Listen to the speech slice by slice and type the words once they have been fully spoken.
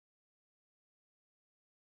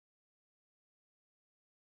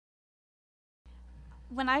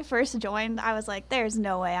When I first joined, I was like, there's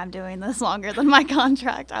no way I'm doing this longer than my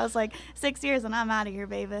contract. I was like, 6 years and I'm out of here,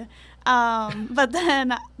 baby. But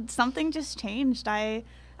then something just changed. I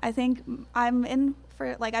think I'm in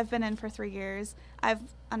for, like, I've been in for 3 years. I've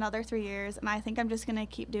another 3 years, and I think I'm just going to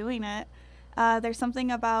keep doing it. There's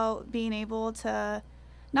something about being able to,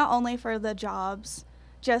 not only for the jobs,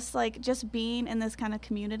 just being in this kind of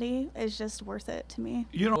community is just worth it to me.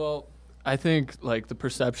 Well, I think like the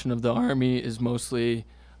perception of the Army is mostly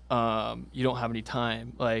you don't have any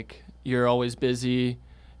time. Like you're always busy,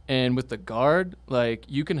 and with the Guard, like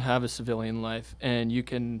you can have a civilian life and you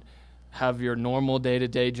can have your normal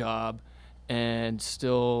day-to-day job and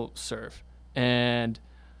still serve. And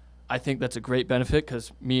I think that's a great benefit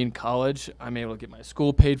because me in college, I'm able to get my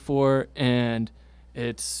school paid for, and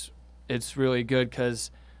it's really good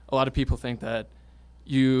because a lot of people think that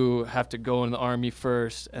you have to go in the Army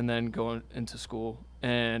first and then go into school.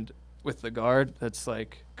 And with the Guard, that's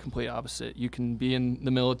like complete opposite. You can be in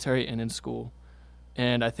the military and in school.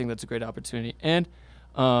 And I think that's a great opportunity. And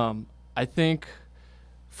I think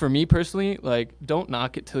for me personally, like, don't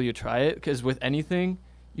knock it till you try it, because with anything,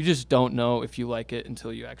 you just don't know if you like it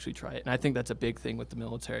until you actually try it. And I think that's a big thing with the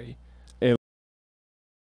military.